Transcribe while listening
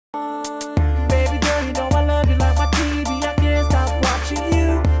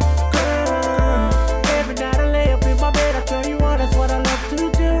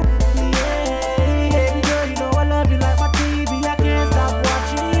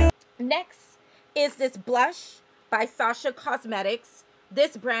is this blush by Sasha Cosmetics.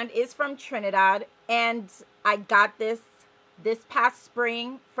 This brand is from Trinidad, and I got this past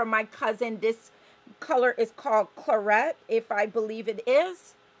spring from my cousin. This color is called Claret, if I believe it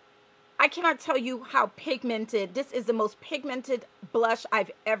is. I cannot tell you how pigmented. This is the most pigmented blush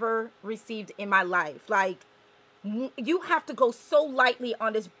I've ever received in my life. Like, you have to go so lightly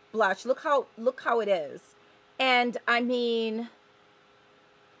on this blush. Look how it is. And I mean,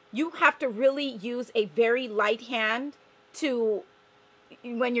 you have to really use a very light hand to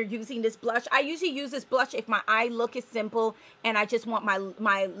when you're using this blush. I usually use this blush if my eye look is simple and I just want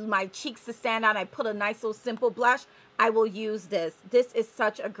my cheeks to stand out. I put a nice little simple blush. I will use this. This is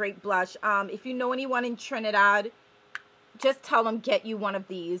such a great blush. If you know anyone in Trinidad, just tell them get you one of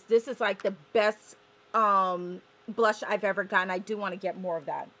these. This is like the best blush I've ever gotten. I do want to get more of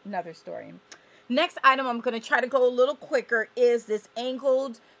that. Another story. Next item, I'm going to try to go a little quicker, is this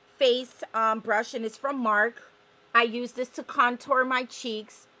angled face brush, and it's from Mark. I use this to contour my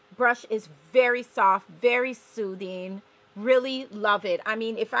cheeks. Brush is very soft, very soothing. Really love it. I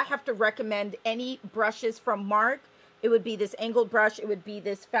mean, if I have to recommend any brushes from Mark, it would be this angled brush. It would be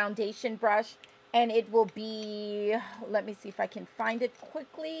this foundation brush. And it will be, let me see if I can find it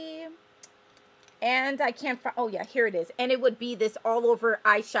quickly. And I can't find, oh yeah, here it is. And it would be this all over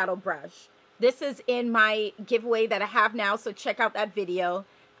eyeshadow brush. This is in my giveaway that I have now, so check out that video.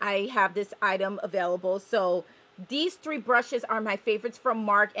 I have this item available. So these three brushes are my favorites from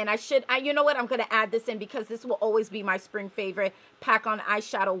Mark, and you know what, I'm going to add this in because this will always be my spring favorite. Pack on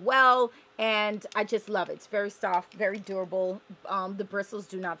eyeshadow well, and I just love it. It's very soft, very durable. The bristles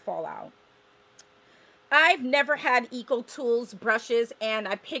do not fall out. I've never had Eco Tools brushes, and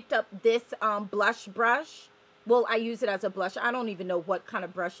I picked up this blush brush. Well, I use it as a blush. I don't even know what kind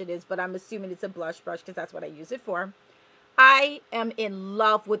of brush it is, but I'm assuming it's a blush brush because that's what I use it for. I am in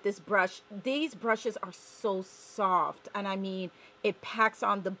love with this brush. These brushes are so soft, and I mean, it packs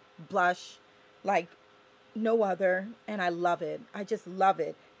on the blush like no other, and I love it. I just love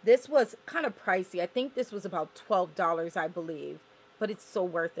it. This was kind of pricey. I think this was about $12, I believe, but it's so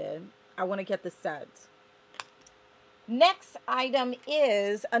worth it. I want to get the set. Next item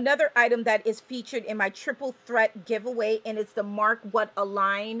is another item that is featured in my triple threat giveaway, and it's the Mark What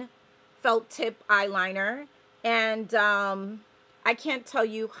Align felt tip eyeliner. And I can't tell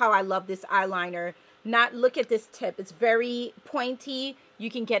you how I love this eyeliner. Look at this tip. It's very pointy. You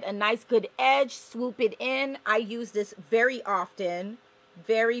can get a nice good edge, swoop it in. I use this very often,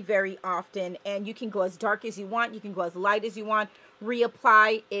 very, very often. And you can go as dark as you want. You can go as light as you want.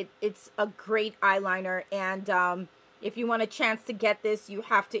 Reapply it. It's a great eyeliner. And if you want a chance to get this, you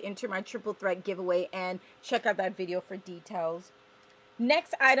have to enter my triple threat giveaway and check out that video for details.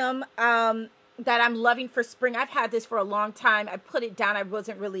 Next item that I'm loving for spring. I've had this for a long time. I put it down. I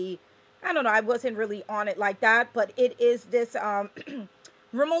wasn't really on it like that. But it is this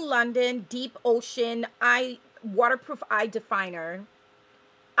Rimmel London Deep Ocean Waterproof Eye Definer.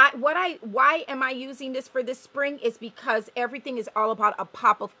 Why am I using this for this spring is because everything is all about a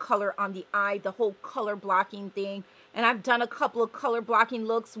pop of color on the eye, the whole color blocking thing. And I've done a couple of color blocking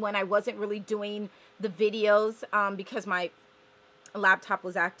looks when I wasn't really doing the videos because my laptop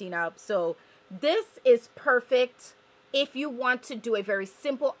was acting up. So this is perfect if you want to do a very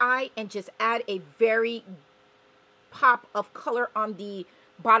simple eye and just add a very pop of color on the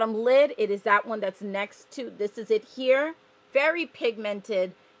bottom lid. It is that one that's next to, this is it here. Very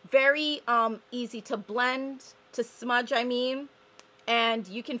pigmented, very easy to blend, to smudge, I mean. And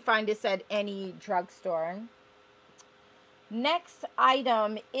you can find this at any drugstore. Next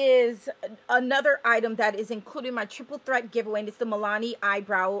item is another item that is included in my triple threat giveaway, and it's the Milani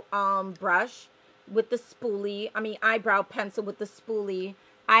eyebrow brush with the spoolie. Eyebrow pencil with the spoolie.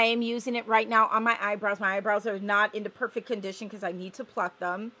 I am using it right now on my eyebrows. My eyebrows are not in the perfect condition because I need to pluck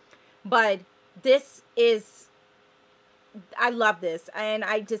them. But this is, I love this. And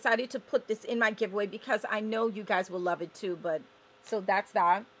I decided to put this in my giveaway because I know you guys will love it too. But so that's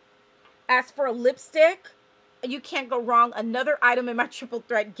that. As for a lipstick, you can't go wrong. Another item in my triple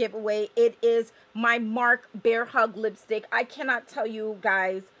threat giveaway. It is my Mark Bear Hug lipstick. I cannot tell you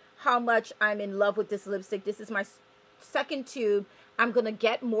guys how much I'm in love with this lipstick. This is my second tube. I'm going to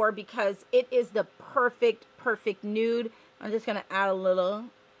get more because it is the perfect nude. I'm just going to add a little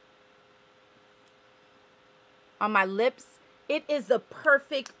on my lips. It is the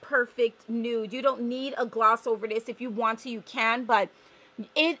perfect nude. You don't need a gloss over this. If you want to, you can, but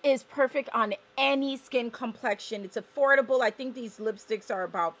it is perfect on any skin complexion. It's affordable. I think these lipsticks are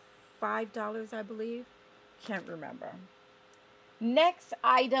about $5, I believe. Can't remember. Next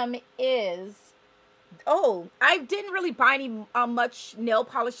item is Oh, I didn't really buy any much nail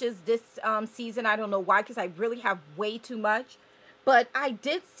polishes this season. I don't know why, because I really have way too much. But I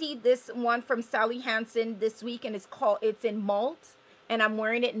did see this one from Sally Hansen this week, and it's in malt, and I'm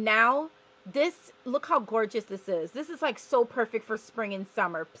wearing it now. This, look how gorgeous this is. This is like so perfect for spring and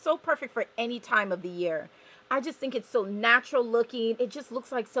summer. So perfect for any time of the year. I just think it's so natural looking. It just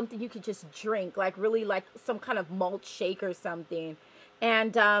looks like something you could just drink, like really like some kind of malt shake or something.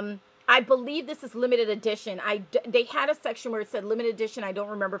 And I believe this is limited edition. They had a section where it said limited edition. I don't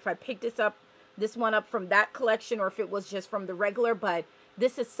remember if I picked this one up from that collection or if it was just from the regular, but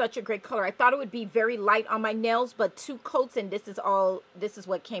this is such a great color. I thought it would be very light on my nails, but 2 coats and this is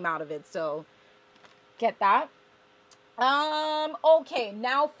what came out of it. So get that. Okay,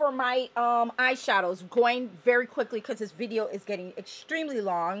 now for my eyeshadows, going very quickly because this video is getting extremely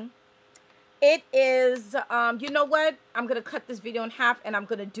long. It is, you know what? I'm going to cut this video in half and I'm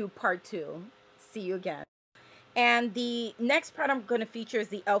going to do part 2. See you again. And the next product I'm going to feature is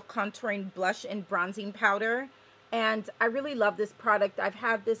the e.l.f. Contouring Blush and Bronzing Powder. And I really love this product. I've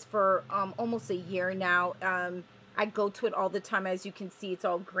had this for almost a year now. I go to it all the time. As you can see, it's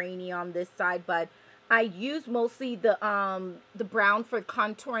all grainy on this side. But I use mostly the brown for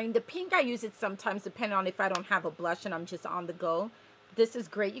contouring. The pink, I use it sometimes depending on if I don't have a blush and I'm just on the go. This is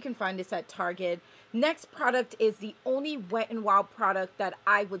great. You can find this at Target. Next product is the only Wet n Wild product that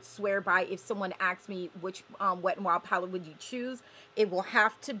I would swear by if someone asked me which Wet n Wild palette would you choose. It will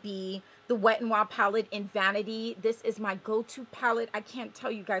have to be the Wet n Wild palette in Vanity. This is my go-to palette. I can't tell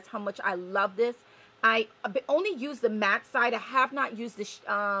you guys how much I love this. I only use the matte side. I have not used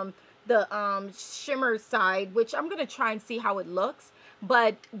the shimmer side, which I'm going to try and see how it looks.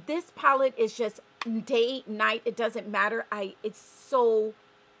 But this palette is just day, night, it doesn't matter.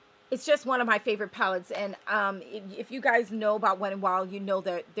 It's just one of my favorite palettes. And if you guys know about Wet n Wild, you know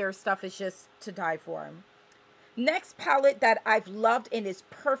that their stuff is just to die for. Next palette that I've loved and is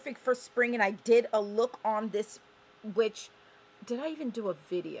perfect for spring, and I did a look on this, which, did I even do a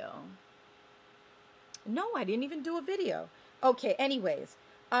video? No, I didn't even do a video. Okay, anyways.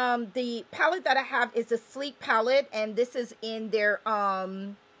 The palette that I have is a Sleek palette, and this is in their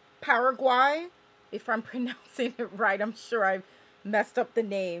Paraguay. If I'm pronouncing it right, I'm sure I've messed up the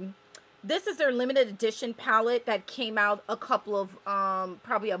name. This is their limited edition palette that came out a couple of,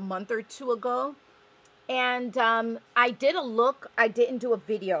 probably a month or 2 ago. And I did a look. I didn't do a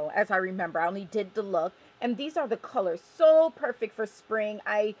video, as I remember. I only did the look. And these are the colors. So perfect for spring.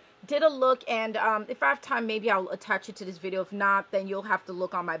 I did a look, and if I have time, maybe I'll attach it to this video. If not, then you'll have to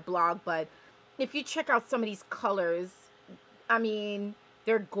look on my blog. But if you check out some of these colors, I mean,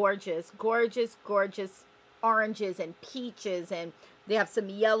 they're gorgeous. Gorgeous, gorgeous oranges and peaches. And they have some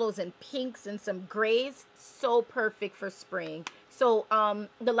yellows and pinks and some grays. So perfect for spring. So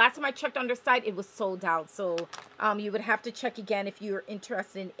the last time I checked on their site, it was sold out. So you would have to check again if you're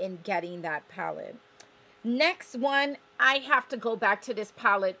interested in getting that palette. Next one, I have to go back to this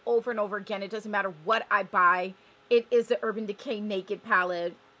palette over and over again. It doesn't matter what I buy. It is the Urban Decay Naked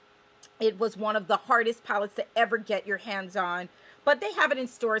palette. It was one of the hardest palettes to ever get your hands on. But they have it in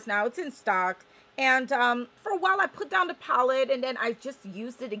stores now. It's in stock. And for a while, I put down the palette, and then I just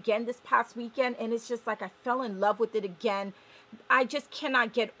used it again this past weekend. And it's just like I fell in love with it again. I just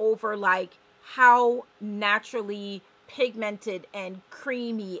cannot get over like how naturally pigmented and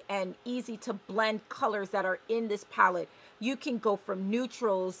creamy and easy to blend colors that are in this palette. You can go from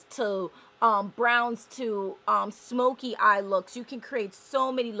neutrals to browns to smoky eye looks. You can create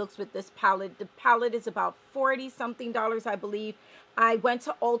so many looks with this palette. The palette is about $40 something, I believe. I went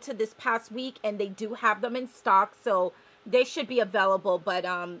to Ulta this past week and they do have them in stock, so they should be available. But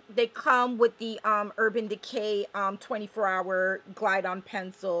they come with the Urban Decay 24-hour glide-on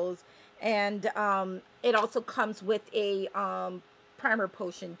pencils. And it also comes with a primer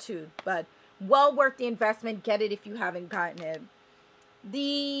potion too. But well worth the investment. Get it if you haven't gotten it.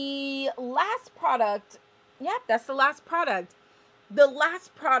 The last product, yep, that's the last product. The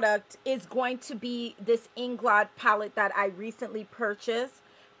last product is going to be this Inglot palette that I recently purchased.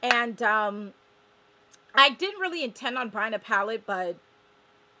 And I didn't really intend on buying a palette, but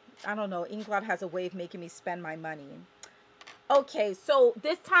I don't know. Inglot has a way of making me spend my money. Okay, so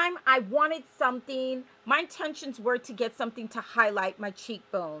this time I wanted something, my intentions were to get something to highlight my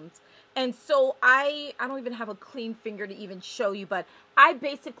cheekbones. And so I don't even have a clean finger to even show you, but I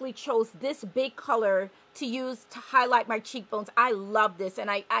basically chose this big color to use to highlight my cheekbones. I love this,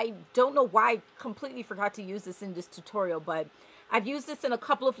 and I don't know why I completely forgot to use this in this tutorial, but I've used this in a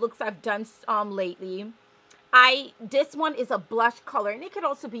couple of looks I've done lately. This one is a blush color, and it could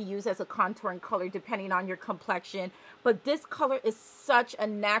also be used as a contouring color depending on your complexion. But this color is such a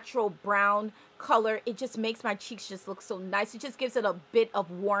natural brown color. It just makes my cheeks just look so nice. It just gives it a bit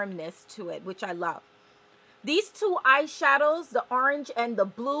of warmness to it, which I love. These two eyeshadows, the orange and the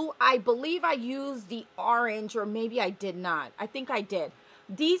blue, I believe I used the orange, or maybe I did not. I think I did.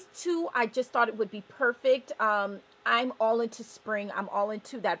 These two, I just thought it would be perfect. I'm all into spring. I'm all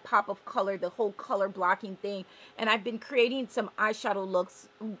into that pop of color, the whole color blocking thing. And I've been creating some eyeshadow looks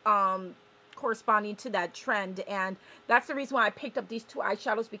corresponding to that trend. And that's the reason why I picked up these two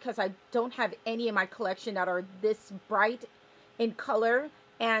eyeshadows, because I don't have any in my collection that are this bright in color.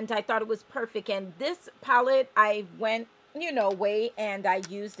 And I thought it was perfect. And this palette, I went, you know, away and I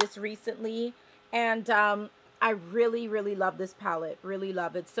used this recently. And I really, really love this palette. Really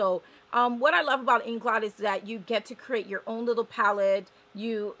love it. So what I love about Inglot is that you get to create your own little palette,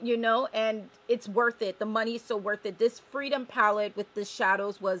 you know, and it's worth it. The money is so worth it. This Freedom palette with the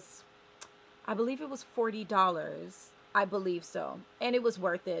shadows was, I believe it was $40. I believe so. And it was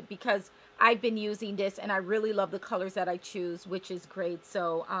worth it because I've been using this and I really love the colors that I choose, which is great.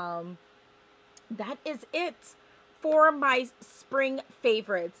 So that is it for my spring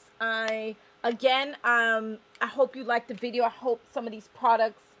favorites. Again, I hope you liked the video. I hope some of these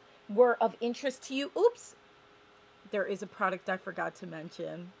products were of interest to you. Oops, there is a product I forgot to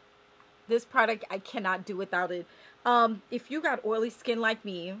mention. This product, I cannot do without it. If you got oily skin like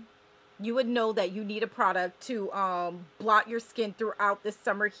me, you would know that you need a product to blot your skin throughout the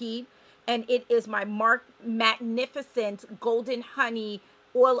summer heat. And it is my Marc Magnificent Golden Honey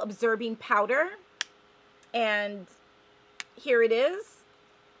Oil Absorbing Powder. And here it is.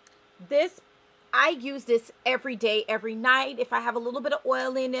 I use this every day, every night. If I have a little bit of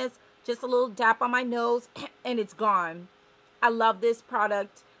oiliness, just a little dap on my nose, and it's gone. I love this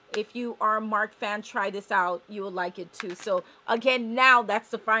product. If you are a Marc fan, try this out. You will like it too. So again, now that's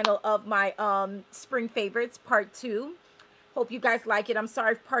the final of my spring favorites, part 2. Hope you guys like it. I'm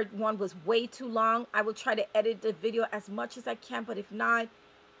sorry if part 1 was way too long. I will try to edit the video as much as I can, but if not,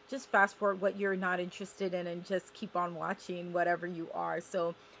 just fast forward what you're not interested in and just keep on watching whatever you are.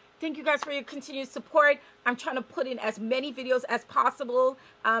 So thank you guys for your continued support. I'm trying to put in as many videos as possible.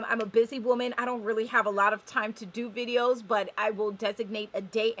 I'm a busy woman. I don't really have a lot of time to do videos, but I will designate a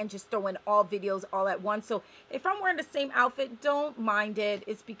day and just throw in all videos all at once. So if I'm wearing the same outfit, don't mind it.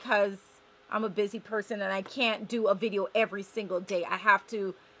 It's because I'm a busy person and I can't do a video every single day. I have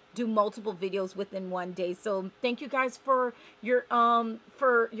to do multiple videos within one day. So thank you guys for your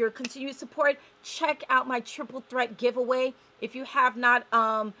continued support. Check out my triple threat giveaway. If you have not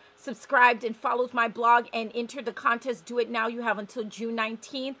subscribed and followed my blog and entered the contest, do it now. You have until June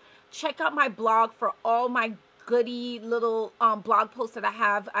 19th. Check out my blog for all my goody little blog posts that I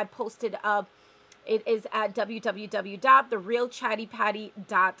have. I posted up. It is at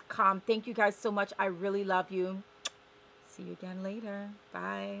www.therealchattypatty.com. Thank you guys so much. I really love you. See you again later.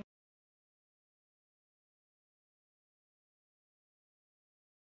 Bye.